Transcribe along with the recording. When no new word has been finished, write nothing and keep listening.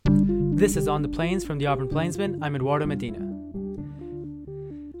This is On the Plains from the Auburn Plainsman. I'm Eduardo Medina.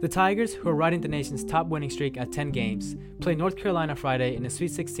 The Tigers, who are riding the nation's top winning streak at 10 games, play North Carolina Friday in the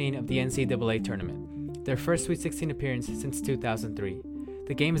Sweet 16 of the NCAA tournament, their first Sweet 16 appearance since 2003.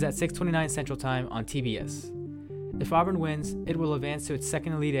 The game is at 6:29 Central Time on TBS. If Auburn wins, it will advance to its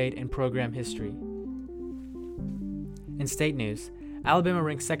second Elite Eight in program history. In state news, Alabama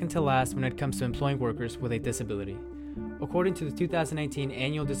ranks second to last when it comes to employing workers with a disability. According to the 2018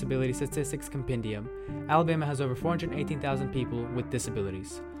 Annual Disability Statistics Compendium, Alabama has over 418,000 people with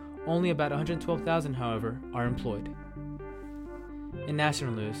disabilities. Only about 112,000, however, are employed. In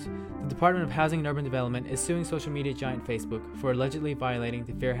national news, the Department of Housing and Urban Development is suing social media giant Facebook for allegedly violating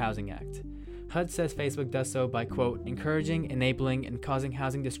the Fair Housing Act. HUD says Facebook does so by, quote, encouraging, enabling, and causing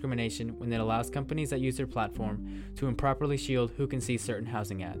housing discrimination when it allows companies that use their platform to improperly shield who can see certain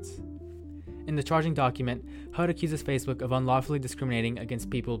housing ads. In the charging document, HUD accuses Facebook of unlawfully discriminating against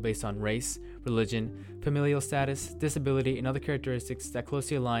people based on race, religion, familial status, disability, and other characteristics that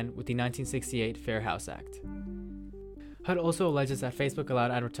closely align with the 1968 Fair Housing Act. HUD also alleges that Facebook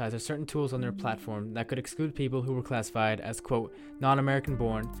allowed advertisers certain tools on their platform that could exclude people who were classified as, quote, non-American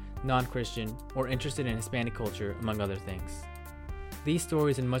born, non-Christian, or interested in Hispanic culture, among other things. These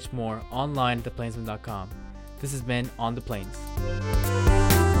stories and much more online at theplainsman.com. This has been On the Plains.